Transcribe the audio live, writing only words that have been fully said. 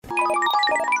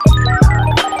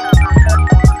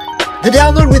The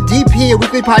Download with DP, a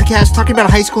weekly podcast talking about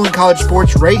high school and college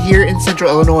sports right here in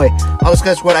Central Illinois. I'll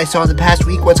discuss what I saw in the past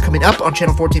week, what's coming up on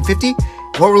Channel 1450,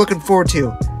 and what we're looking forward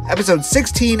to. Episode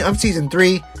 16 of Season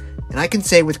 3, and I can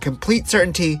say with complete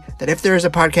certainty that if there is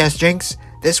a podcast jinx,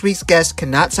 this week's guest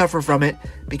cannot suffer from it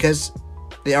because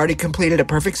they already completed a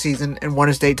perfect season and won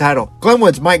a state title.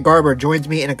 Glenwood's Mike Garber joins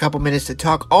me in a couple minutes to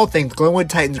talk all things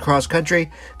Glenwood Titans cross country,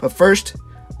 but first,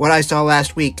 what I saw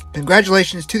last week.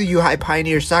 Congratulations to the U-High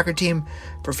Pioneers soccer team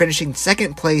for finishing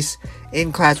second place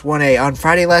in Class 1A. On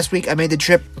Friday last week, I made the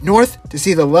trip north to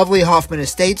see the lovely Hoffman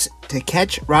Estates to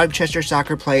catch Rochester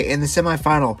soccer play in the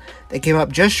semifinal. They came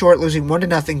up just short, losing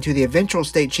 1-0 to the eventual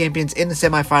state champions in the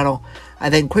semifinal. I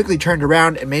then quickly turned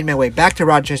around and made my way back to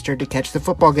Rochester to catch the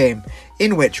football game,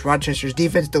 in which Rochester's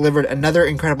defense delivered another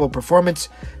incredible performance,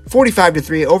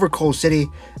 45-3 over Coal City,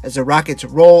 as the Rockets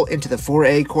roll into the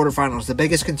 4A quarterfinals. The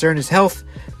biggest concern is health.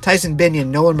 Tyson Binion,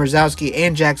 Nolan Mrzowski,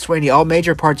 and Jack Swaney, all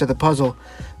major parts of the puzzle,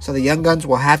 so the Young Guns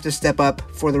will have to step up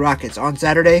for the Rockets. On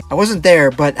Saturday, I wasn't there,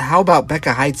 but how about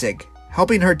Becca Heitzig,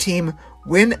 helping her team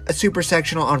win a super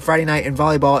sectional on Friday night in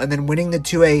volleyball and then winning the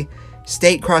 2A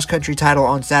state cross-country title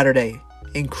on Saturday.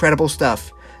 Incredible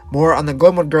stuff. More on the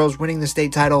Glenwood girls winning the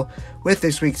state title with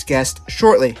this week's guest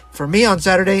shortly. For me on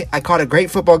Saturday, I caught a great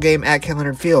football game at Ken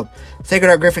Leonard Field. Sacred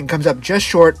Heart Griffin comes up just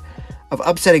short of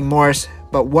upsetting Morris,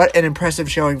 but what an impressive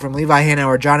showing from Levi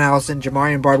Hanauer, John Allison,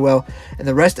 Jamarian Bardwell, and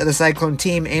the rest of the Cyclone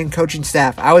team and coaching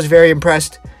staff. I was very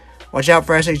impressed. Watch out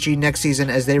for SHG next season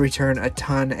as they return a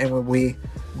ton and will be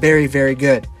very, very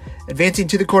good. Advancing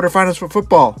to the quarterfinals for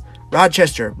football,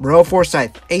 Rochester, Moreau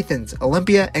Forsyth, Athens,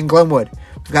 Olympia, and Glenwood.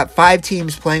 We've got 5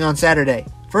 teams playing on Saturday.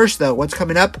 First, though, what's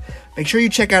coming up? Make sure you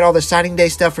check out all the signing day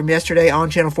stuff from yesterday on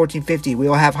Channel 1450. We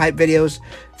will have hype videos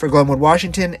for Glenwood,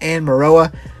 Washington, and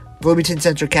Maroa, Bloomington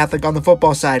Central Catholic on the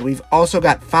football side. We've also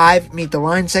got 5 Meet the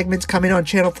Line segments coming on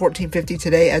Channel 1450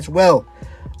 today as well.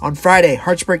 On Friday,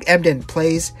 Hartsburg-Emden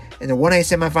plays in the 1A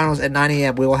semifinals at 9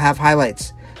 a.m. We will have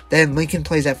highlights. Then Lincoln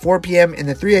plays at 4 p.m. in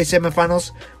the 3A semifinals.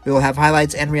 We will have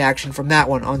highlights and reaction from that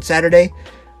one. On Saturday,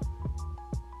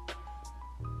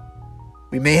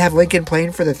 we may have Lincoln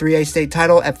playing for the 3A state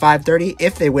title at 5:30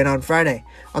 if they win on Friday.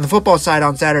 On the football side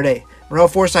on Saturday, Moreau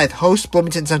Forsyth hosts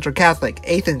Bloomington Central Catholic.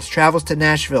 Athens travels to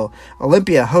Nashville.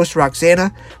 Olympia hosts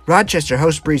Roxana. Rochester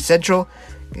hosts Breeze Central.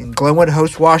 And Glenwood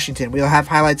hosts Washington. We'll have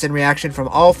highlights and reaction from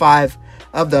all 5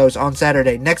 of those on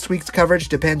Saturday. Next week's coverage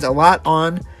depends a lot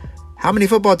on how many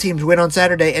football teams win on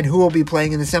Saturday and who will be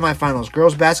playing in the semifinals.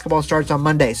 Girls basketball starts on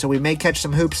Monday, so we may catch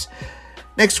some hoops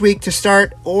next week to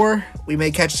start, or we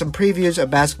may catch some previews of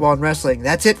basketball and wrestling.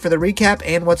 That's it for the recap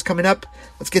and what's coming up.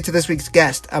 Let's get to this week's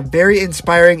guest. A very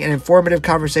inspiring and informative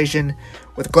conversation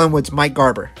with Glenwood's Mike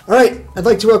Garber. All right, I'd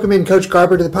like to welcome in Coach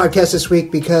Garber to the podcast this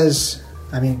week because,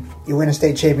 I mean, you win a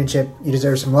state championship, you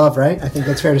deserve some love, right? I think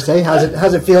that's fair to say. How's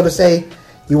it feel to say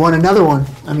you won another one?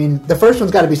 I mean, the first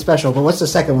one's got to be special, but what's the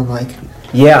second one like?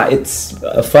 Yeah, it's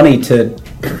funny to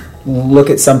look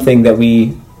at something that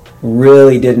we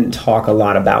really didn't talk a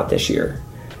lot about this year.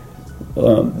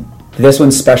 This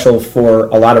one's special for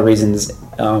a lot of reasons.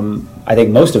 I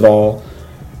think most of all,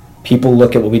 people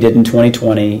look at what we did in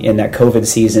 2020 in that COVID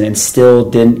season and still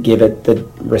didn't give it the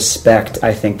respect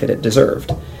I think that it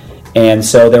deserved. And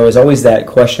so there was always that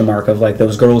question mark of like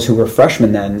those girls who were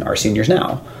freshmen then are seniors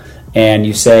now. And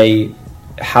you say,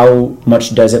 how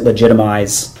much does it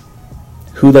legitimize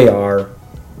who they are,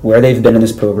 where they've been in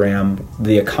this program,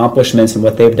 the accomplishments and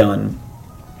what they've done,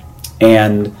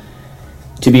 and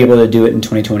to be able to do it in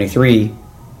 2023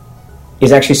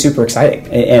 is actually super exciting.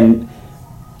 And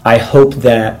I hope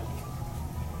that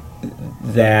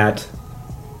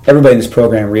everybody in this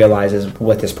program realizes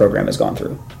what this program has gone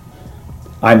through.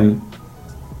 The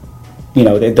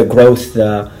growth,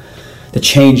 the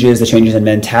changes in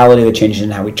mentality, the changes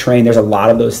in how we train. There's a lot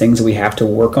of those things that we have to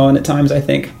work on at times, I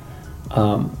think.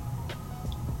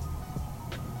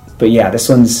 But yeah, this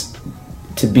one's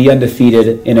to be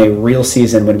undefeated in a real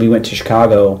season when we went to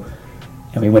Chicago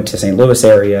and we went to St. Louis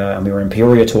area and we were in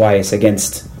Peoria twice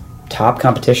against top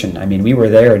competition. I mean, we were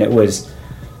there and it was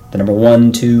the number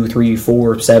 1, 2, 3,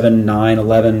 4, 7, 9,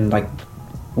 11. Like,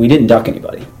 we didn't duck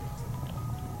anybody.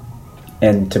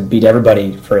 And to beat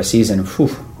everybody for a season, whew,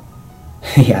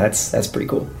 yeah, that's pretty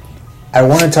cool. I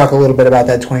want to talk a little bit about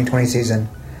that 2020 season,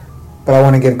 but I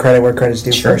want to give credit where credit's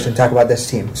due first and talk about this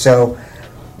team. So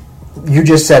you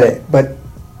just said it, but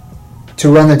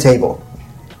to run the table,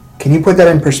 can you put that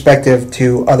in perspective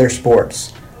to other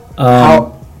sports?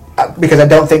 Because I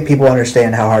don't think people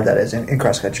understand how hard that is in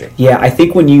cross country. Yeah, I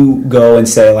think when you go and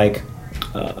say like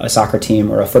a soccer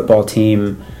team or a football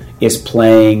team is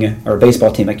playing, or a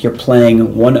baseball team, like you're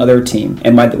playing one other team,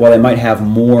 and while they might have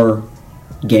more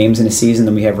games in a season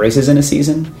than we have races in a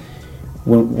season.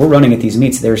 When we're running at these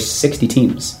meets, there's 60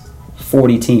 teams,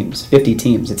 40 teams, 50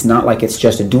 teams. It's not like it's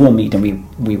just a dual meet and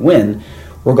we win.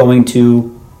 We're going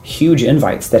to huge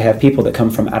invites that have people that come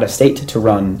from out of state to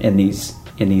run in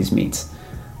these meets.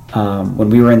 When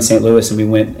we were in St. Louis and we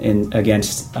went in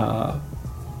against the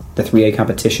 3A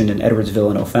competition in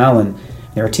Edwardsville and O'Fallon,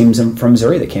 there were teams from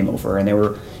Missouri that came over, and there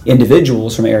were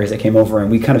individuals from areas that came over, and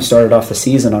we kind of started off the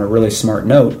season on a really smart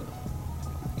note.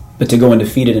 But to go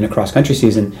undefeated in a cross-country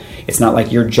season, it's not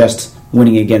like you're just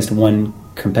winning against one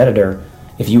competitor.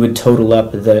 If you would total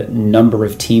up the number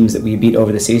of teams that we beat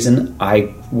over the season,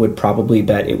 I would probably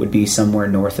bet it would be somewhere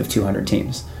north of 200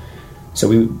 teams. So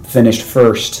we finished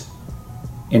first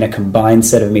in a combined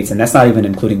set of meets, and that's not even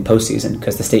including postseason,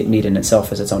 because the state meet in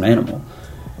itself is its own animal.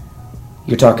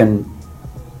 You're talking,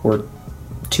 we're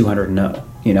 200-0.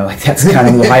 You know, like that's kind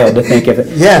of wild to think of it.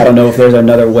 Yeah. I don't know if there's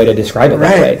another way to describe it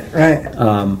that way.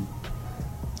 Right.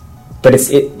 But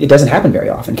it doesn't happen very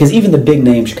often, because even the big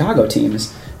name Chicago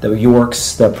teams, the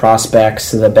Yorks, the Prospects,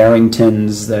 the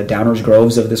Barringtons, the Downers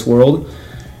Groves of this world,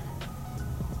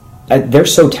 they're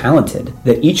so talented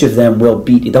that each of them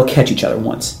they'll catch each other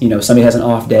once. You know, somebody has an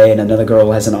off day and another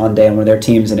girl has an on day on one of their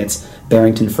teams, and it's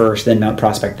Barrington first, then Mount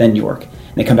Prospect, then York.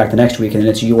 And they come back the next week, and then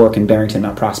it's York and Barrington,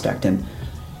 Mount Prospect. And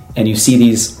you see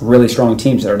these really strong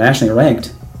teams that are nationally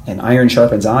ranked, and iron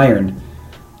sharpens iron.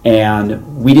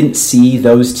 And we didn't see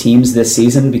those teams this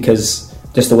season because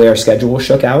just the way our schedule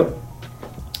shook out.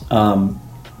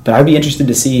 But I'd be interested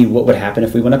to see what would happen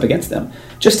if we went up against them,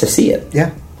 just to see it.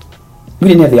 Yeah. We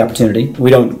didn't have the opportunity.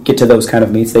 We don't get to those kind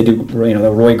of meets. They do, you know,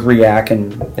 the Roy Griak,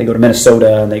 and they go to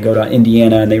Minnesota, and they go to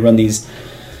Indiana, and they run these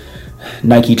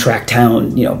Nike Track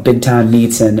Town, you know, big time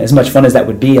meets. And as much fun as that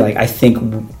would be, like, I think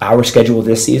our schedule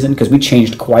this season, because we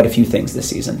changed quite a few things this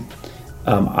season.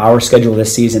 Our schedule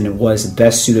this season was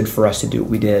best suited for us to do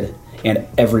what we did, and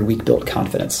every week built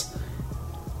confidence.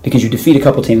 Because you defeat a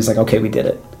couple teams, like, okay, we did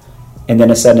it. And then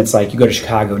all of a sudden it's like you go to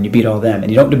Chicago and you beat all them,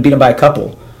 and you don't beat them by a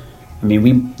couple. I mean,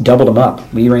 we doubled them up.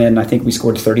 I think we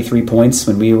scored 33 points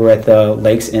when we were at the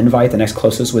Lakes Invite. The next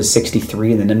closest was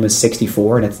 63, and then was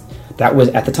 64. And that was,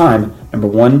 at the time, number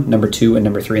 1, number 2, and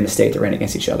number 3 in the state that ran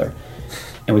against each other.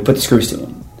 And we put the screws to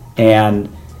them.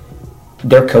 And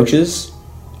their coaches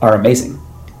are amazing.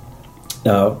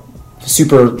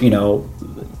 Super, you know,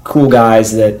 cool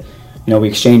guys that, you know, we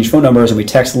exchange phone numbers and we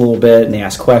text a little bit and they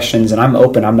ask questions, and I'm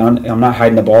open. I'm not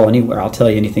hiding the ball anywhere. I'll tell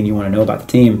you anything you want to know about the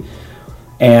team.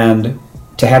 And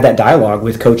to have that dialogue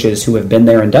with coaches who have been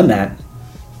there and done that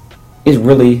is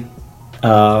really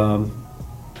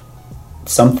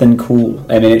something cool.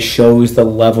 I mean, it shows the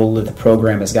level that the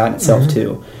program has gotten itself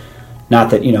to. Not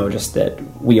that, you know, just that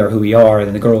we are who we are,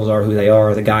 and the girls are who they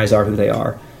are, the guys are who they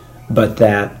are, but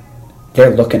that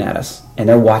they're looking at us and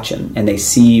they're watching and they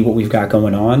see what we've got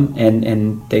going on,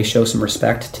 and they show some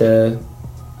respect to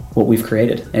what we've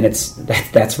created. And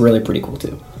that's really pretty cool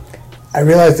too. I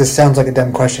realize this sounds like a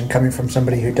dumb question coming from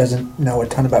somebody who doesn't know a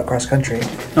ton about cross country.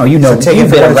 Oh, you know, so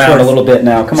you've been around a little bit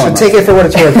now. Come on. So take it for what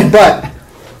it's worth. But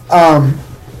I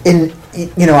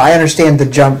understand the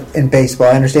jump in baseball.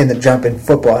 I understand the jump in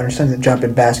football. I understand the jump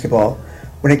in basketball.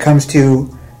 When it comes to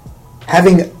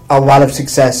having a lot of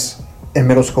success in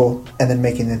middle school and then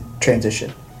making the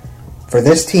transition, for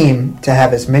this team to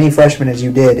have as many freshmen as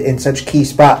you did in such key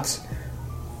spots,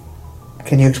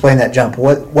 can you explain that jump?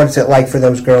 What's it like for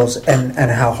those girls, and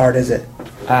how hard is it?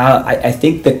 I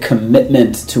think the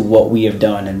commitment to what we have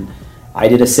done, and I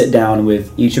did a sit down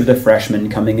with each of the freshmen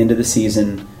coming into the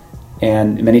season,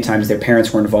 and many times their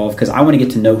parents were involved because I want to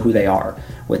get to know who they are,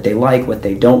 what they like, what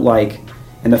they don't like.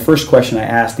 And the first question I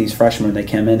asked these freshmen when they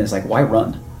came in is like, why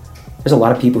run? There's a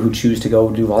lot of people who choose to go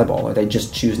do volleyball, or they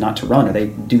just choose not to run, or they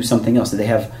do something else, or they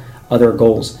have other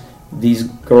goals. These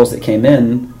girls that came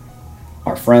in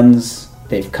are friends.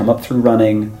 They've come up through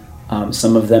running.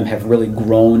 Some of them have really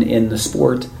grown in the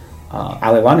sport.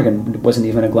 Allie Lonergan wasn't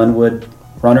even a Glenwood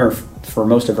runner for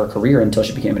most of her career until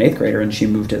she became an 8th grader, and she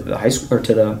moved to the high school, or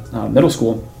to the middle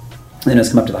school, and then has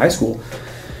come up to the high school.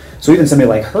 So even somebody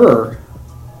like her,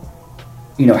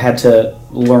 you know, had to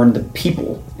learn the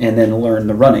people and then learn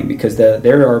the running, because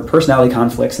there are personality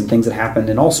conflicts and things that happen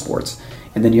in all sports,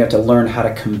 and then you have to learn how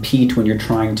to compete when you're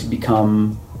trying to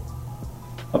become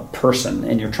a person,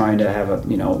 and you're trying to have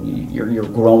you're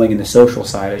growing in the social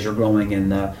side as you're growing in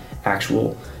the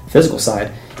actual physical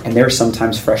side. And there's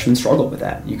sometimes freshmen struggle with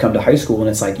that. You come to high school and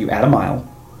it's like you add a mile,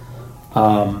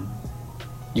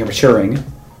 you're maturing,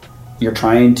 you're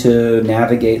trying to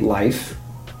navigate life,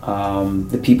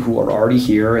 the people who are already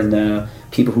here and the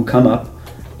people who come up,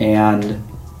 and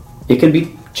it can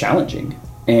be challenging.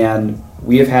 And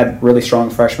we have had really strong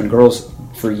freshman girls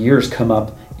for years come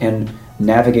up and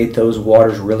navigate those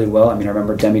waters really well. I mean, I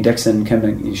remember Demi Dixon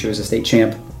coming, she was a state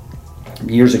champ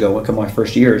years ago, one of my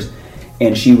first years,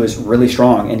 and she was really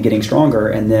strong and getting stronger,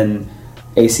 and then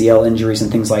ACL injuries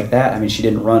and things like that. I mean, she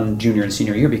didn't run junior and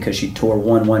senior year because she tore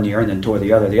one year and then tore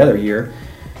the other year.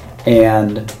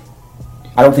 And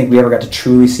I don't think we ever got to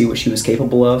truly see what she was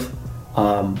capable of.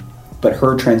 But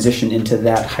her transition into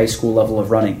that high school level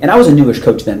of running, and I was a newish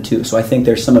coach then too, so I think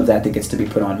there's some of that gets to be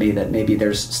put on me, that maybe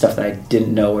there's stuff that I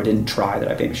didn't know or didn't try that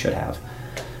I maybe should have.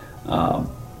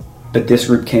 But this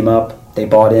group came up, they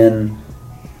bought in.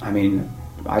 I mean,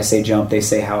 I say jump, they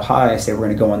say how high, I say we're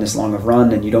going to go on this long of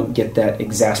run, and you don't get that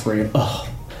exasperated,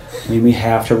 we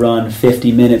have to run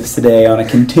 50 minutes today on a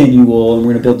continual, and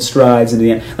we're going to build strides into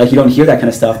the end. Like, you don't hear that kind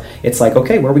of stuff. It's like,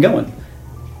 okay, where are we going?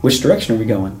 Which direction are we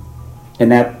going?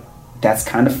 And that's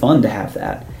kind of fun to have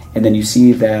that. And then you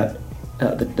see that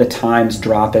the times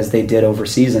drop as they did over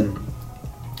season,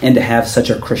 and to have such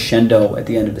a crescendo at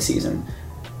the end of the season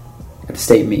at the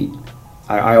state meet.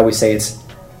 I always say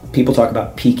people talk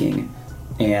about peaking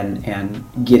and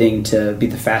getting to be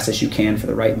the fastest you can for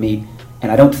the right meet,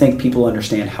 and I don't think people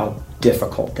understand how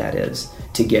difficult that is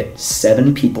to get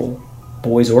 7 people,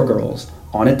 boys or girls,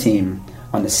 on a team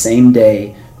on the same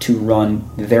day to run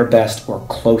their best or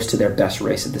close to their best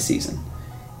race of the season.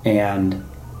 And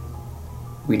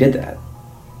we did that.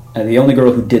 And the only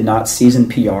girl who did not season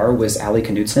PR was Allie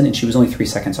Knudsen, and she was only 3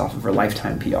 seconds off of her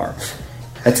lifetime PR.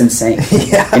 That's insane.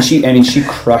 Yeah. And she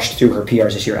crushed through her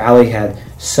PRs this year. Allie had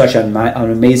such an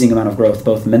amazing amount of growth,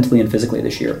 both mentally and physically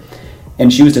this year.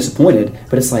 And she was disappointed,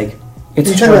 but it's like, you're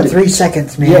talking about 3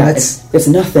 seconds, man. Yeah, it's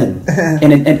nothing.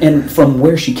 and from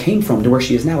where she came from to where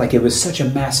she is now, like, it was such a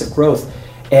massive growth.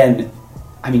 And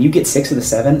I mean, you get 6 of the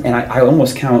 7, and I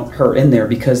almost count her in there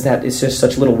because that is just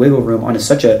such little wiggle room on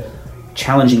such a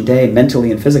challenging day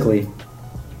mentally and physically.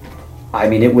 I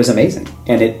mean, it was amazing,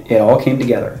 and it all came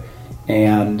together.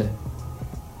 And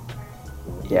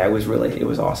yeah, it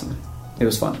was awesome. It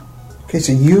was fun. Okay,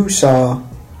 so you saw,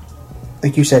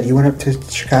 like you said, you went up to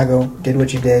Chicago, did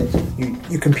what you did.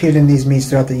 You competed in these meets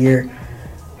throughout the year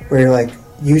where you're like,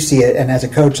 you see it, and as a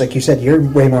coach, like you said, you're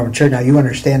way more mature now. You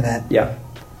understand that. Yeah.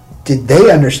 Did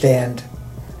they understand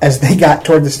as they got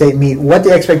toward the state meet what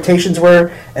the expectations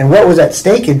were and what was at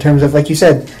stake in terms of, like you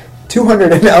said,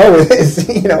 200-0 is,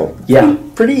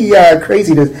 pretty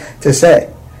crazy to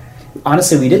say.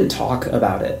 Honestly, we didn't talk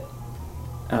about it.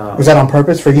 Was that on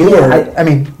purpose for you? Yeah, I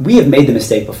mean, we have made the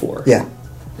mistake before. Yeah.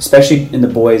 Especially in the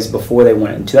boys before they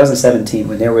went. In 2017,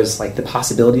 when there was like the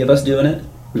possibility of us doing it,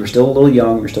 we were still a little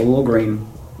young, we were still a little green.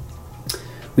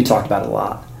 We talked about it a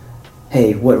lot.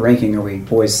 Hey, what ranking are we?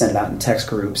 Boys sent it out in text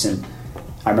groups, and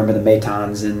I remember the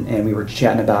Matons, and we were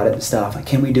chatting about it and stuff. Like,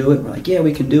 can we do it? And we're like, yeah,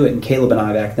 we can do it. And Caleb and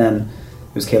I back then,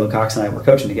 it was Caleb Cox and I were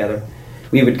coaching together.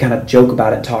 We would kind of joke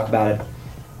about it and talk about it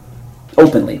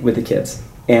openly with the kids.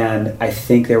 And I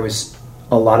think there was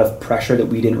a lot of pressure that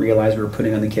we didn't realize we were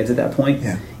putting on the kids at that point.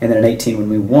 Yeah. And then in 18, when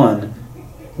we won,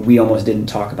 we almost didn't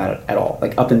talk about it at all.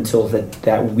 Like, up until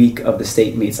that week of the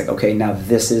state meets, like, okay, now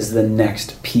this is the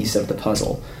next piece of the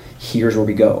puzzle. Here's where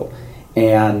we go.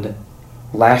 And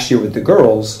last year with the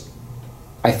girls,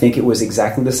 I think it was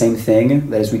exactly the same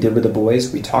thing as we did with the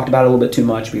boys. We talked about it a little bit too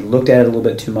much. We looked at it a little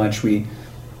bit too much. We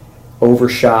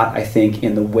overshot, I think,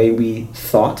 in the way we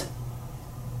thought.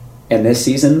 And this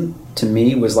season, to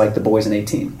me, was like the boys in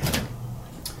 18.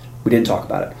 We didn't talk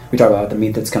about it. We talked about the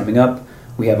meet that's coming up.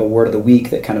 We have a word of the week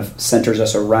that kind of centers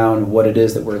us around what it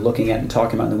is that we're looking at and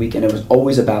talking about in the week. And it was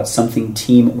always about something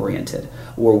team-oriented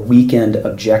or weekend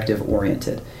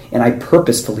objective-oriented. And I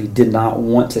purposefully did not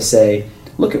want to say,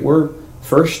 look, we're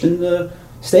first in the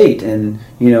state, and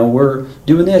we're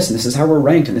doing this, and this is how we're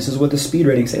ranked, and this is what the speed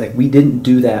ratings say. Like, we didn't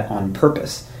do that on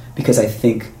purpose, because I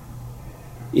think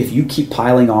if you keep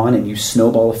piling on and you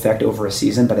snowball effect over a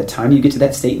season, by the time you get to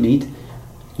that state meet,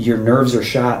 your nerves are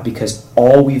shot, because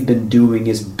all we've been doing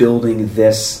is building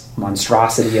this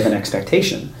monstrosity of an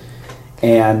expectation.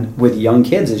 And with young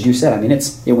kids, as you said, I mean,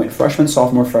 it went freshman,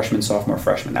 sophomore, freshman, sophomore,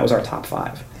 freshman. That was our top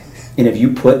 5. And if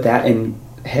you put that in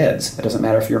heads, it doesn't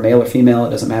matter if you're male or female,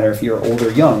 it doesn't matter if you're old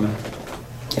or young,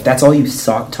 if that's all you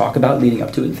talk about leading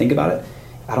up to it and think about it,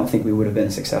 I don't think we would have been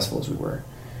as successful as we were.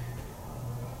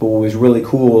 But what was really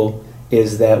cool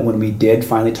is that when we did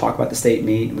finally talk about the state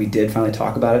meet, we did finally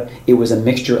talk about it, it was a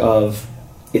mixture of,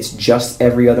 it's just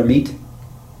every other meet,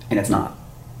 and it's not.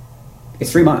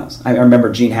 It's 3 miles. I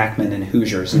remember Gene Hackman in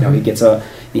Hoosiers, he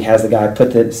has the guy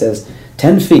put that, it says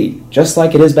 10 feet, just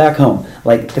like it is back home.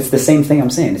 Like, it's the same thing I'm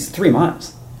saying. It's 3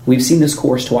 miles. We've seen this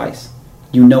course twice.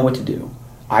 You know what to do.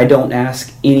 I don't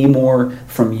ask any more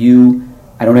from you.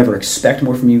 I don't ever expect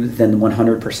more from you than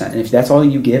 100%. And if that's all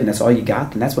you give and that's all you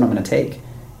got, then that's what I'm going to take.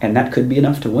 And that could be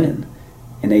enough to win.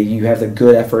 And you have the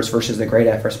good efforts versus the great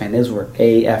efforts. Man, those were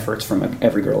A efforts from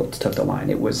every girl that took the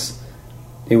line. It was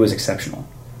exceptional.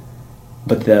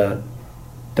 But the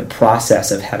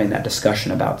process of having that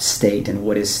discussion about state and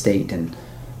what is state, and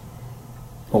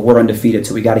well, we're undefeated,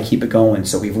 so we got to keep it going.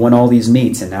 So we've won all these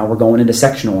meets, and now we're going into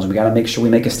sectionals, and we got to make sure we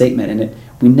make a statement. And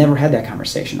we never had that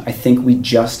conversation. I think we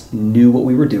just knew what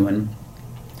we were doing.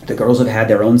 The girls have had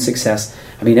their own success.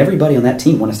 I mean, everybody on that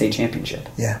team won a state championship.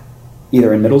 Yeah.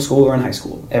 Either in middle school or in high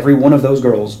school. Every one of those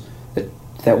girls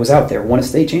that was out there won a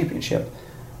state championship.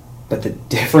 But the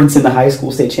difference in the high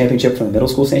school state championship from the middle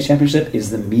school state championship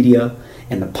is the media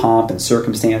and the pomp and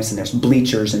circumstance, and there's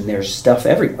bleachers and there's stuff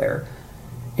everywhere.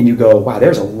 And you go, wow,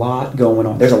 there's a lot going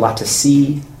on. There's a lot to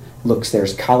see.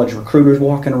 There's college recruiters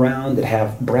walking around that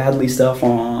have Bradley stuff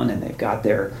on, and they've got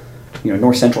their,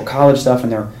 North Central College stuff,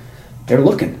 and they're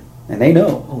looking, and they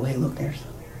know, oh, hey, look,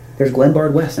 there's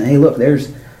Glenbard West, and hey, look,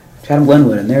 there's Chatham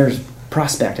Glenwood, and there's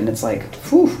Prospect, and it's like,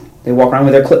 whew, they walk around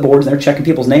with their clipboards, and they're checking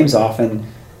people's names off, and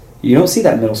you don't see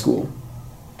that in middle school.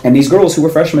 And these girls who were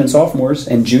freshmen and sophomores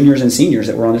and juniors and seniors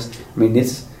that were on this, I mean,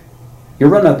 you're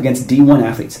running up against D1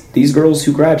 athletes. These girls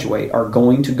who graduate are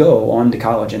going to go on to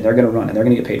college, and they're going to run, and they're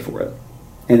going to get paid for it.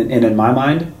 And in my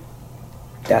mind,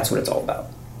 that's what it's all about.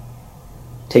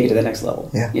 Take it to the next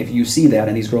level. Yeah. If you see that,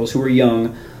 and these girls who are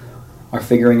young are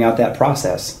figuring out that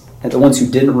process, and the ones who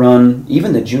didn't run,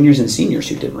 even the juniors and seniors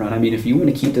who didn't run, I mean, if you want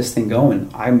to keep this thing going,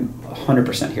 I'm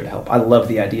 100% here to help. I love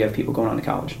the idea of people going on to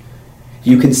college.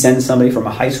 You can send somebody from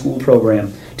a high school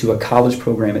program to a college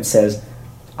program that says,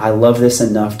 I love this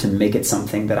enough to make it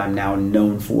something that I'm now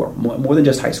known for. More than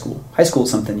just high school. High school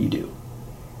is something you do.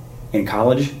 In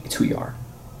college, it's who you are.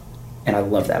 And I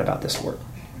love that about this sport.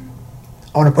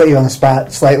 I want to put you on the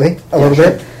spot slightly, a little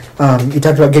bit. You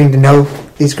talked about getting to know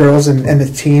these girls and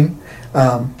the team.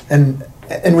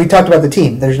 And we talked about the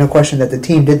team. There's no question that the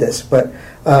team did this. But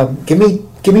give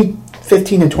me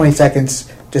 15 to 20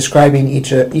 seconds describing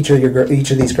each of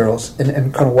these girls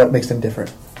and kind of what makes them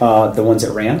different. The ones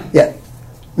that ran? Yeah.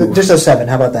 Ooh. Just those 7.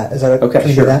 How about that? Is that okay? Can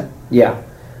you Sure. do that? Yeah.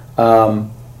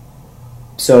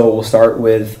 So we'll start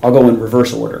with. I'll go in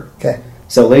reverse order. Okay.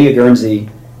 So Lydia Guernsey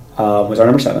was our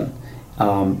number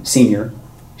 7, senior.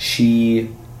 She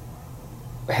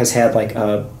has had like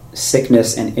a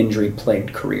sickness and injury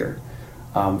plagued career.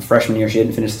 Freshman year she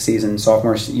didn't finish the season.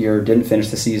 Sophomore year didn't finish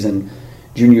the season.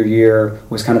 Junior year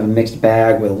was kind of a mixed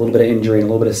bag with a little bit of injury and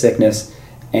a little bit of sickness,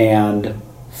 and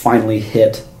finally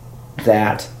hit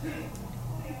that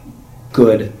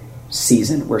good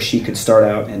season where she could start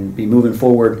out and be moving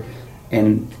forward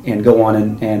and go on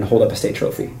and hold up a state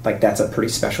trophy. Like, that's a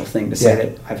pretty special thing to say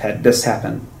that I've had this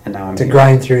happen and now I'm to here.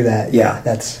 grind through that. Yeah.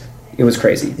 It was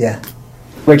crazy. Yeah.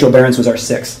 Rachel Behrens was our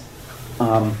 6th.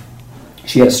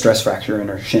 She had a stress fracture in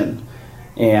her shin,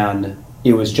 and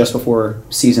it was just before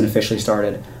season officially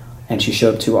started, and she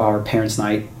showed up to our parents'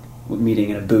 night meeting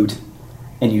in a boot.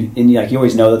 And you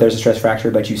always know that there's a stress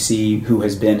fracture, but you see who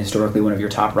has been historically one of your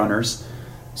top runners,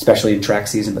 especially in track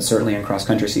season, but certainly in cross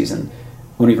country season.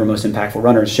 One of your most impactful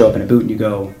runners show up in a boot, and you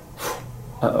go,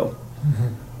 uh-oh,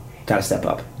 got to step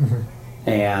up. Mm-hmm.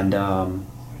 And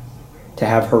to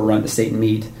have her run the state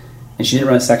meet, and she didn't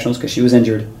run at sectionals because she was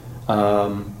injured.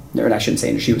 Or I shouldn't say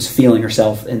injured. She was feeling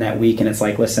herself in that week, and it's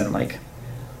like, listen, like,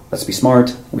 let's be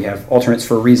smart. We have alternates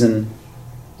for a reason.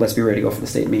 Let's be ready to go for the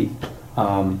state meet.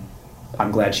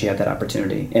 I'm glad she had that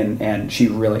opportunity, and she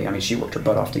really, she worked her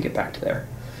butt off to get back to there.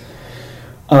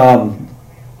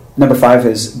 Number 5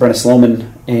 is Brenna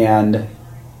Sloman, and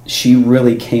she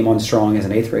really came on strong as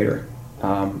an 8th grader.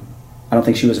 I don't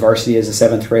think she was varsity as a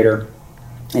 7th grader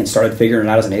and started figuring it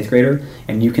out as an 8th grader,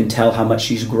 and you can tell how much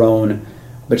she's grown,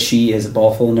 but she is a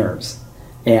ball full of nerves.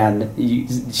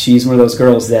 And she's one of those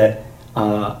girls that,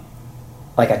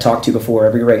 like I talked to before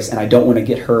every race, and I don't want to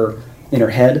get her in her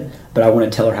head, but I want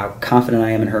to tell her how confident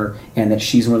I am in her and that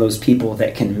she's one of those people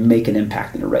that can make an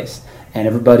impact in a race. And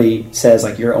everybody says,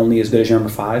 like, you're only as good as your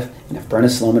number 5, and if Brenna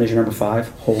Sloman is your number 5,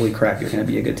 holy crap, you're going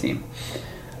to be a good team.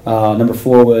 Number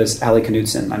 4 was Allie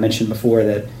Knudsen. I mentioned before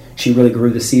that she really grew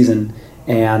this season,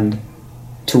 and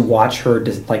to watch her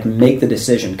make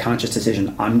the conscious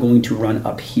decision, I'm going to run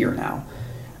up here now.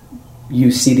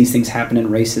 You see these things happen in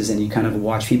races, and you kind of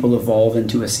watch people evolve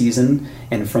into a season.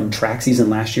 And from track season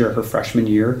last year, her freshman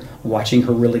year, watching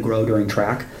her really grow during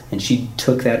track, and she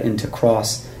took that into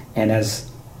cross. And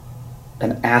as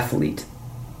an athlete,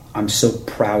 I'm so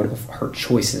proud of her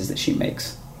choices that she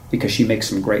makes, because she makes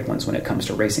some great ones when it comes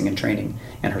to racing and training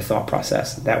and her thought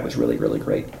process. That was really, really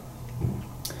great.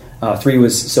 3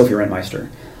 was Sophie Rentmeister.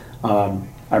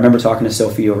 I remember talking to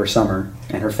Sophie over summer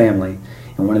and her family,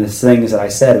 and one of the things that I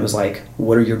said, it was like,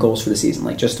 what are your goals for the season?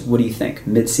 Like, just what do you think?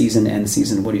 Mid-season, end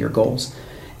season, what are your goals?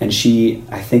 And she,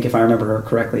 I think if I remember her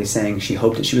correctly, saying she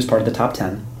hoped that she was part of the top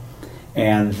 10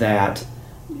 and that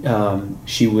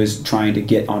she was trying to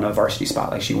get on a varsity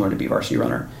spot, like she wanted to be a varsity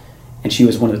runner. And she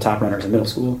was one of the top runners in middle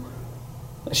school.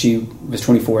 She was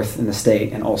 24th in the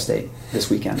state and all-state this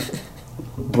weekend.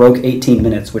 Broke 18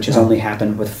 minutes, which has only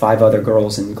happened with 5 other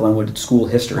girls in Glenwood school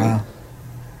history. Wow.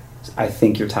 I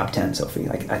think you're top 10, Sophie.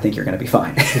 I think you're going to be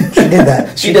fine. She did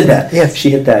that. She did that. Yes.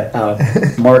 She hit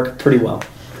that mark pretty well.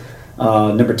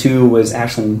 Number 2 was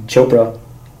Ashlyn Chopra.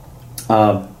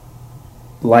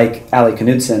 Like Ali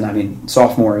Knudsen,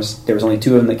 sophomores, there was only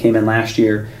 2 of them that came in last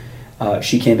year.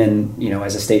 She came in,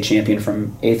 as a state champion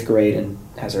from 8th grade and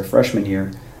has her freshman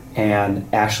year. And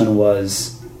Ashlyn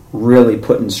was really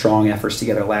putting strong efforts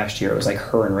together last year. It was like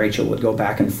her and Rachel would go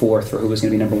back and forth for who was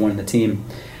going to be number 1 in the team.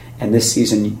 And this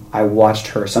season, I watched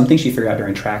her, something she figured out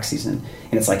during track season.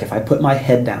 And it's like, if I put my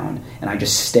head down and I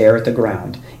just stare at the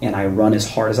ground and I run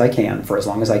as hard as I can for as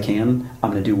long as I can,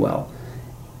 I'm going to do well.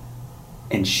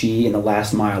 And she, in the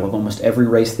last mile of almost every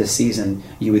race this season,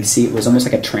 you would see it was almost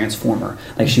like a transformer.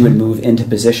 Like she would move into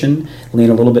position, lean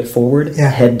a little bit forward,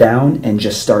 head down, and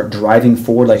just start driving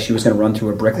forward like she was going to run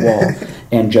through a brick wall.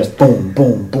 And just boom,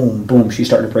 boom, boom, boom. She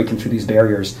started breaking through these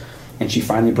barriers. And she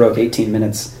finally broke 18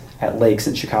 minutes at Lakes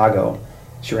in Chicago.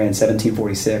 She ran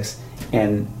 17:46.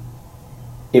 And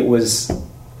it was,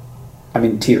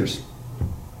 tears.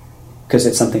 Because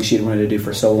it's something she'd wanted to do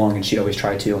for so long and she'd always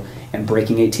tried to. And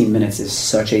breaking 18 minutes is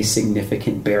such a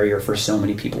significant barrier for so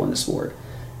many people in the sport.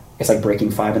 It's like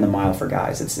breaking 5 in the mile for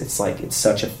guys. It's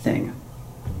such a thing.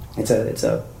 It's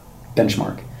a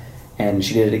benchmark. And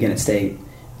she did it again at state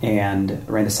and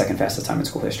ran the second fastest time in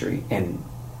school history. And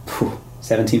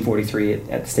 17:43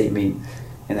 at the state meet,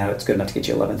 and now it's good enough to get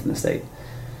you 11th in the state.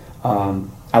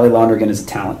 Ali Lonergan is a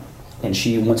talent, and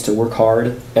she wants to work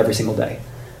hard every single day.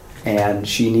 And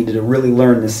she needed to really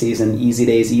learn this season, easy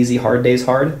days easy, hard days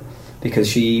hard, because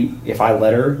she, if I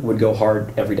let her, would go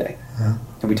hard every day. Yeah.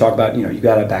 And we talk about, you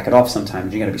got to back it off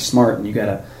sometimes. You got to be smart, and you got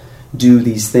to do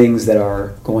these things that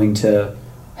are going to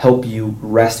help you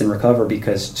rest and recover,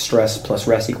 because stress plus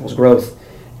rest equals growth.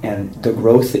 And the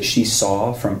growth that she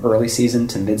saw from early season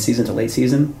to mid-season to late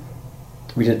season,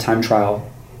 we did a time trial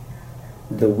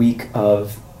the week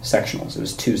of sectionals. It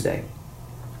was Tuesday.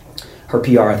 Her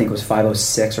PR, I think, was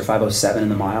 5:06 or 5:07 in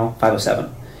the mile. 5:07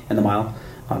 in the mile.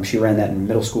 She ran that in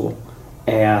middle school.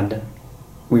 And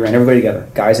we ran everybody together,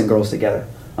 guys and girls together.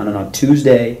 And on a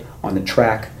Tuesday on the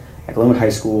track at Glenwood High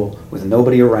School with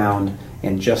nobody around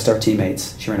and just our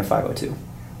teammates, she ran a 5:02.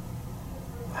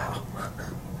 Wow.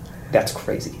 That's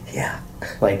crazy. Yeah.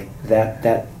 Like,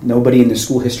 that nobody in the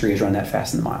school history has run that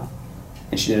fast in the mile.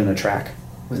 And she did it on a track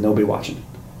with nobody watching.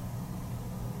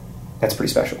 That's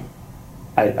pretty special.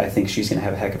 I think she's going to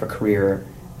have a heck of a career,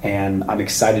 and I'm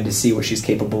excited to see what she's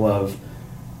capable of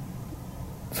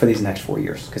for these next 4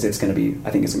 years, because I think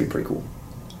it's going to be pretty cool.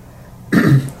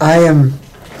 I am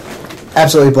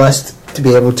absolutely blessed to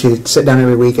be able to sit down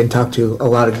every week and talk to a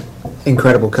lot of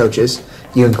incredible coaches,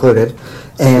 you included.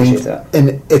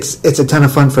 And it's a ton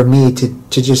of fun for me to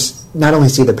just not only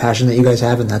see the passion that you guys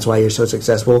have, and that's why you're so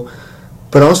successful,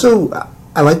 but also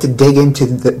I like to dig into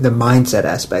the mindset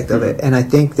aspect of it. And I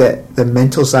think that the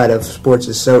mental side of sports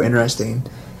is so interesting.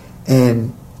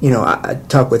 And, I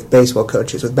talk with baseball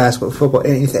coaches, with basketball, football,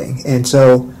 anything. And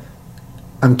so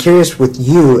I'm curious with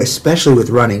you, especially with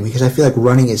running, because I feel like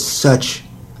running is such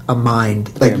a mind.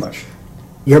 Very much.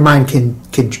 Your mind can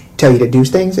tell you to do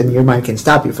things, and your mind can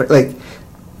stop you.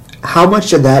 How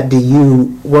much of that do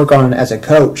you work on as a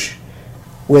coach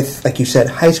with, like you said,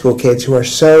 high school kids who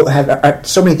have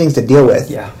so many things to deal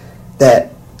with? Yeah.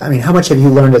 How much have you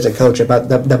learned as a coach about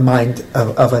the mind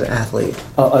of an athlete?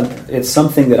 It's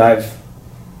something that I've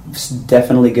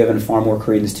definitely given far more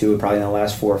credence to probably in the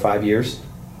last 4 or 5 years.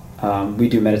 We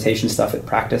do meditation stuff at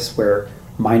practice, where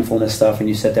mindfulness stuff, and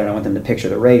you sit there and I want them to picture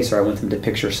the race, or I want them to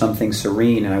picture something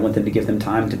serene, and I want them to give them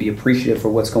time to be appreciative for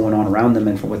what's going on around them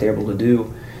and for what they're able to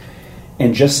do.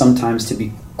 And just sometimes to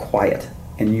be quiet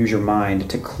and use your mind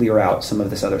to clear out some of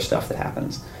this other stuff that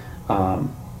happens.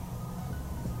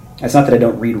 It's not that I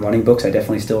don't read running books. I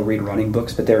definitely still read running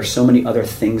books, but there are so many other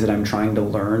things that I'm trying to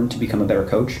learn to become a better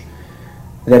coach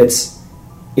that it's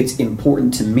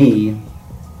important to me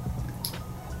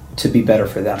to be better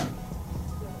for them.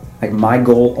 Like, my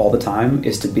goal all the time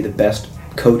is to be the best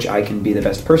coach I can be, the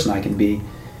best person I can be,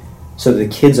 so that the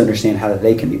kids understand how that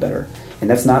they can be better. And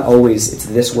that's not always, it's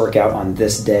this workout on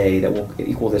this day that will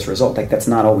equal this result. Like, that's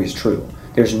not always true.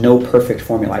 There's no perfect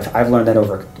formula. I've learned that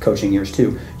over coaching years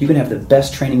too. You can have the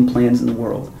best training plans in the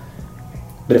world,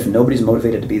 but if nobody's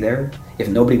motivated to be there, if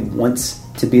nobody wants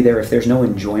to be there, if there's no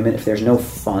enjoyment, if there's no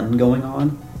fun going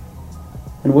on,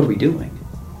 then what are we doing?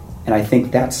 And I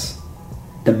think that's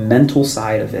the mental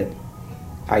side of it.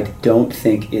 I don't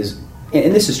think is,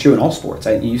 and this is true in all sports.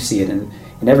 You see it in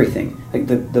everything. Like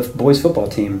the boys football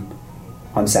team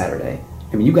on Saturday.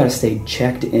 I mean, you got to stay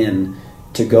checked in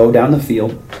to go down the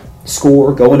field,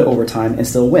 score, go into overtime, and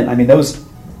still win. I mean, those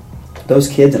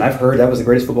kids, and I've heard that was the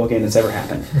greatest football game that's ever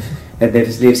happened. And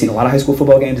they've seen a lot of high school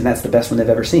football games, and that's the best one they've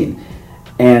ever seen.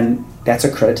 And that's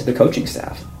a credit to the coaching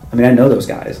staff. I mean, I know those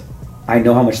guys. I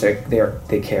know how much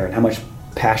they care and how much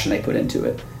passion they put into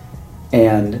it.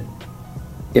 And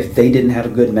if they didn't have a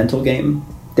good mental game,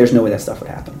 there's no way that stuff would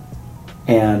happen.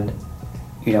 And,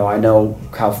 you know, I know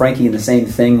Kyle Frankie and the same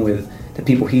thing with the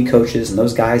people he coaches and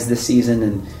those guys this season.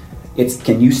 And it's,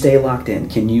 can you stay locked in?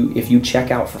 Can you, if you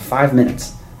check out for 5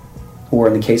 minutes, or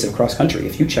in the case of cross country,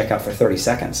 if you check out for 30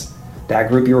 seconds, that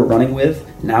group you were running with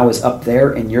now is up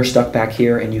there and you're stuck back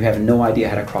here and you have no idea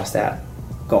how to cross that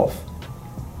gulf.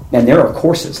 And there are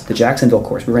courses, the Jacksonville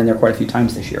course, we ran there quite a few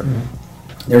times this year.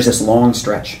 Mm-hmm. There's this long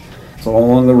stretch. So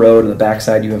along the road on the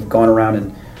backside, you have gone around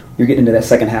and you're getting into that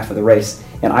second half of the race.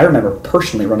 And I remember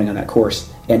personally running on that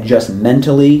course and just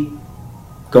mentally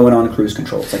going on cruise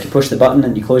control. It's like you push the button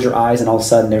and you close your eyes and all of a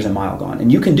sudden there's a mile gone.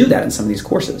 And you can do that in some of these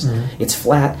courses. Mm-hmm. It's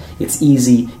flat, it's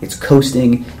easy, it's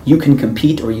coasting. You can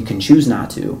compete or you can choose not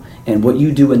to. And what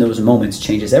you do in those moments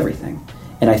changes everything.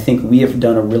 And I think we have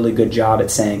done a really good job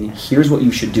at saying, here's what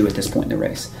you should do at this point in the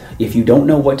race. If you don't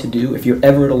know what to do, if you're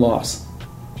ever at a loss,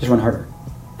 just run harder.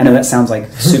 I know that sounds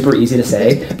like super easy to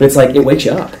say, but it's like it wakes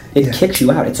you up. It kicks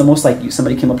you out. It's almost like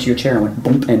somebody came up to your chair and went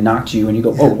boom and knocked you and you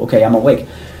go, oh, okay, I'm awake.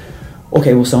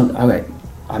 Okay, well, okay,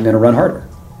 I'm going to run harder.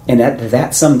 And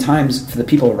that sometimes for the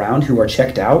people around who are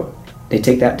checked out, they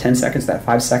take that 10 seconds, that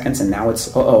 5 seconds, and now it's,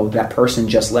 that person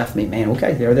just left me. Man,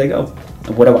 okay, there they go.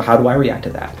 How do I react to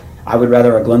that? I would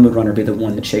rather a Glenwood runner be the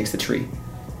one that shakes the tree.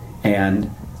 And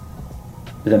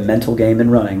the mental game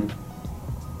in running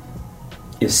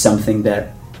is something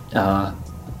that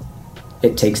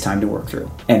it takes time to work through.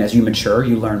 And as you mature,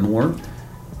 you learn more.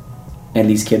 And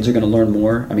these kids are going to learn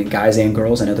more. I mean, guys and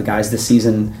girls. I know the guys this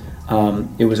season,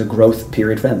 it was a growth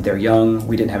period for them. They're young.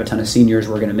 We didn't have a ton of seniors.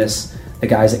 We're going to miss the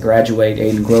guys that graduate,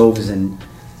 Aiden Groves and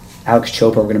Alex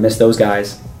Chopra. We're going to miss those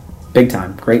guys big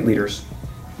time. Great leaders.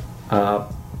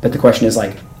 But the question is,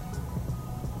 like,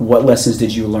 what lessons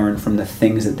did you learn from the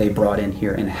things that they brought in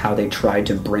here and how they tried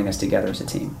to bring us together as a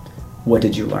team? What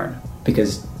did you learn?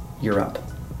 Because you're up.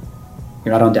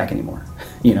 You're not on deck anymore.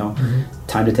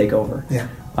 Time to take over. Yeah.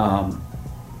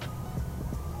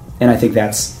 And I think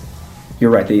you're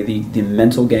right, the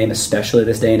mental game, especially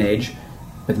this day and age,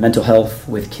 with mental health,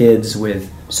 with kids,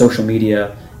 with social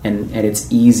media, and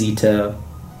it's easy to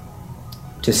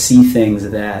see things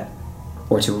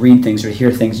or to read things or hear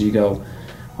things and you go,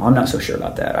 I'm not so sure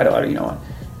about that. I don't,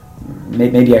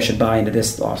 maybe I should buy into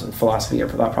this philosophy or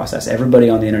thought process. Everybody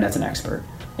on the internet's an expert.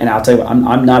 And I'll tell you what,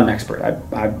 I'm not an expert.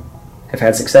 I have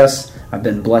had success. I've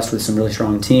been blessed with some really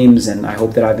strong teams, and I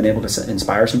hope that I've been able to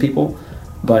inspire some people.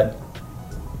 But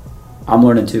I'm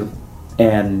learning too.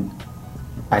 And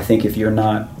I think if you're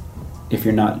not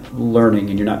learning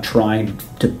and you're not trying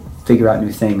to figure out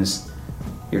new things,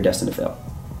 you're destined to fail.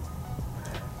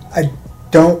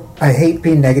 I hate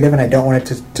being negative, and I don't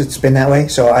want it to spin that way.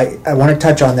 So I want to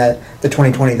touch on the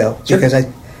 2020 though, sure. Because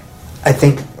I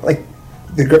think like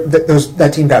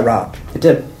that team got robbed. It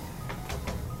did,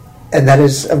 and that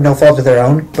is of no fault of their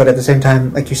own. But at the same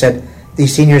time, like you said,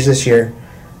 these seniors this year,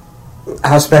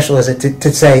 how special is it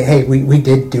to say, hey, we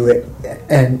did do it,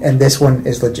 and this one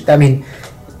is legit. I mean,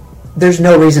 there's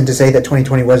no reason to say that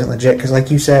 2020 wasn't legit because, like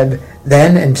you said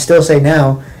then, and still say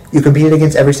now, you competed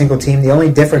against every single team. The only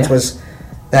difference was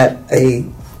that a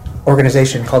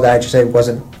organization called the IHSA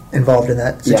wasn't involved in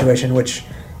that situation, which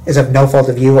is of no fault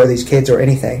of you or these kids or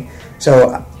anything.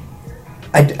 So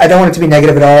I don't want it to be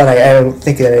negative at all, and I don't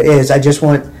think that it is. I just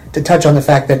want to touch on the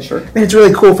fact that it's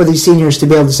really cool for these seniors to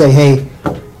be able to say, hey,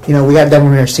 we got done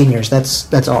when we were seniors.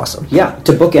 That's awesome. Yeah,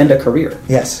 to bookend a career.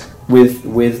 Yes.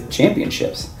 With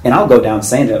championships. And I'll go down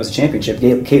saying that it was a championship.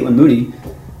 Caitlin Moody,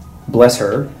 bless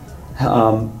her,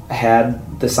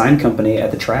 had the sign company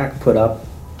at the track put up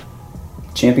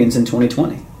champions in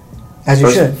 2020. As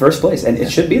you should. First place. And it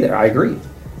should be there. I agree.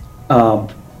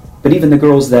 But even the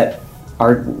girls that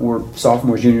were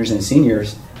sophomores, juniors, and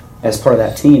seniors as part of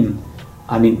that team,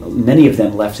 I mean, many of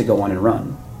them left to go on and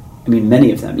run. I mean,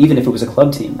 many of them, even if it was a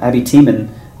club team. Abby Tiemann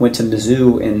went to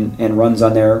Mizzou and runs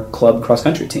on their club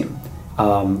cross-country team.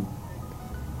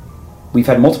 we've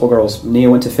had multiple girls. Nia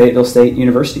went to Fayetteville State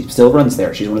University, still runs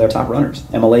there. She's one of their top runners.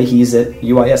 Emma he's at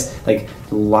UIS. Like,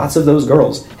 lots of those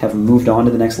girls have moved on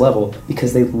to the next level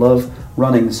because they love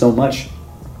running so much.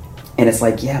 And it's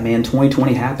like, yeah, man,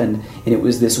 2020 happened, and it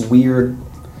was this weird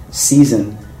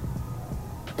season.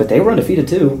 But they were undefeated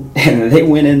too, and they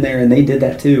went in there and they did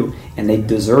that too, and they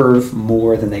deserve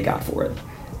more than they got for it.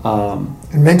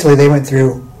 And mentally, they went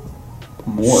through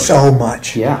more. So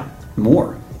much. Yeah,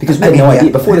 more. Because we had no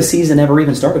idea. Before the season ever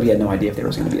even started, we had no idea if there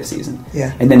was going to be a season.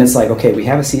 Yeah. And then it's like, okay, we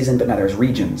have a season, but now there's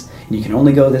regions. And you can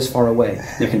only go this far away.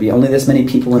 There can be only this many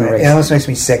people in a race. It almost makes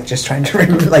me sick just trying to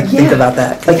think about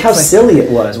that. Like how silly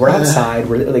it was. We're outside.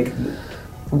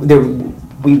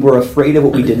 We were afraid of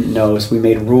what we didn't know, so we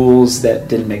made rules that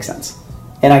didn't make sense.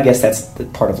 And I guess that's the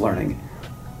part of learning.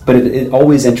 But it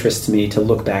always interests me to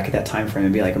look back at that time frame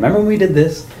and be like, remember when we did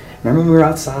this? Remember when we were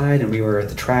outside and we were at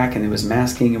the track and it was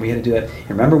masking and we had to do it?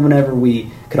 And remember whenever we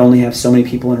could only have so many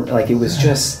people in, like, it was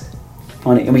just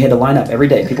funny. And we had to line up every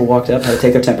day. People walked up, had to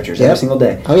take their temperatures every single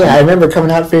day. Oh, yeah. I remember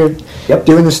coming out for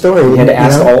doing the story. We had to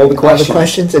ask all the questions. All the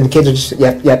questions, and the kids are just,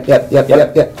 yep.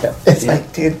 It's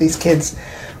like, dude, these kids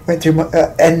went through,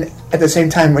 and at the same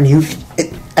time, when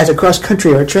as a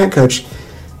cross-country or a track coach,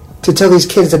 to tell these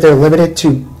kids that they're limited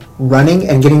to running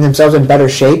and getting themselves in better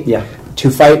shape to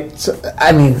fight. So,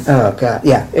 I mean, oh god,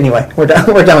 yeah. Anyway, we're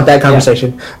done with that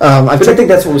conversation. I think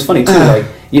that's what was funny too. Like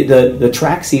the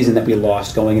track season that we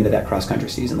lost going into that cross country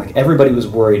season, like everybody was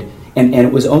worried, and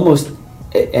it was almost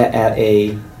at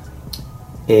a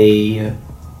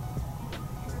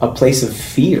place of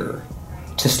fear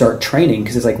to start training,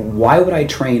 because it's like, why would I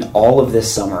train all of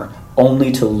this summer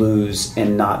only to lose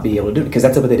and not be able to do it? Because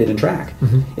that's what they did in track.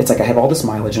 Mm-hmm. It's like, I have all this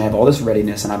mileage and I have all this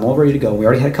readiness and I'm all ready to go. We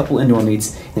already had a couple indoor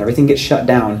meets and everything gets shut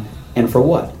down. And for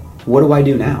what? What do I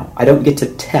do now? I don't get to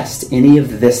test any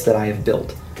of this that I have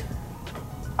built.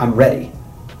 I'm ready.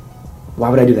 Why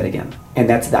would I do that again?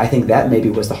 And I think that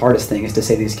maybe was the hardest thing, is to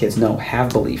say to these kids, no,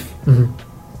 have belief.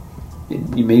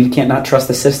 Mm-hmm. You maybe can't not trust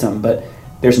the system, but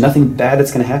there's nothing bad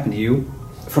that's going to happen to you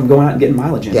from going out and getting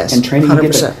mileage in and training.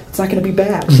 100%. It's not going to be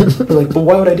bad. They're like, but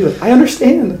why would I do it? I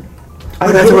understand. I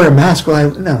would have to wear a mask.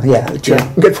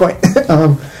 Good point.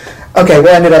 Okay, we'll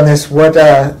end it on this.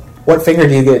 What finger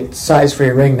do you get size for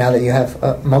your ring now that you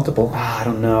have multiple? I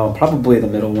don't know. Probably the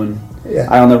middle one. Yeah.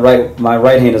 My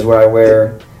right hand is where I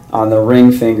wear on the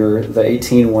ring finger the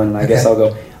 18 one, and I guess I'll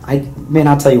go.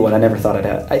 I'll tell you what. I never thought I'd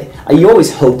have. You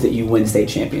always hope that you win state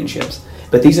championships,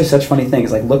 but these are such funny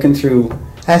things. Like looking through.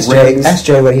 Ask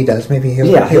Jay what he does. Maybe he'll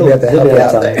be able to help you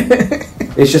out there.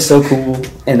 It's just so cool,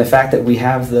 and the fact that we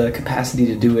have the capacity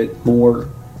to do it more,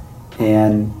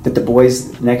 and that the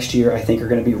boys next year, I think, are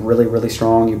going to be really, really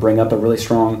strong. You bring up a really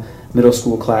strong middle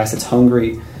school class that's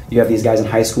hungry. You have these guys in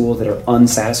high school that are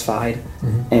unsatisfied,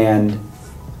 and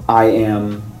I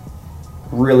am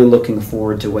really looking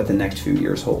forward to what the next few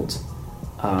years holds.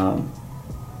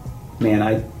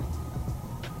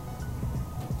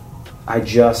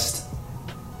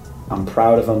 I'm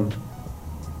proud of them.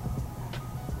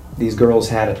 These girls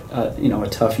had a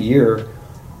tough year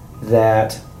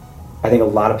that I think a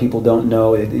lot of people don't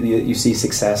know. You see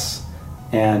success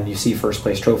and you see first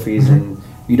place trophies, and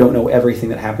you don't know everything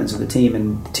that happens with the team,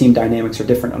 and team dynamics are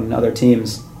different on other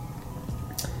teams.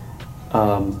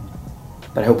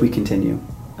 But I hope we continue,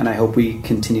 and I hope we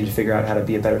continue to figure out how to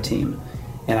be a better team,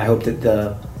 and I hope that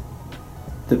the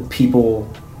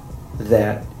people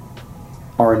that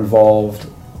are involved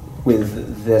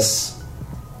with this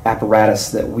apparatus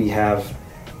that we have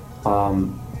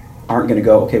aren't going to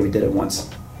go, okay, we did it once,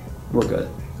 we're good.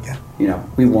 Yeah.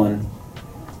 We won.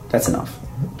 That's enough.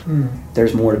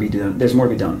 There's more to be done. There's more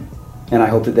to be done, and I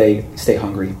hope that they stay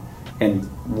hungry and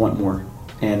want more.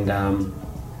 And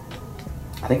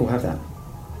I think we'll have that.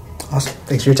 Awesome.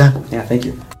 Thanks for your time. Yeah, thank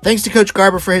you. Thanks to Coach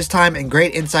Garber for his time and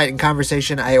great insight and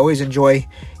conversation. I always enjoy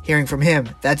hearing from him.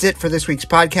 That's it for this week's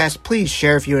podcast. Please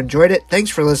share if you enjoyed it. Thanks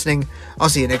for listening. I'll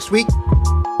see you next week.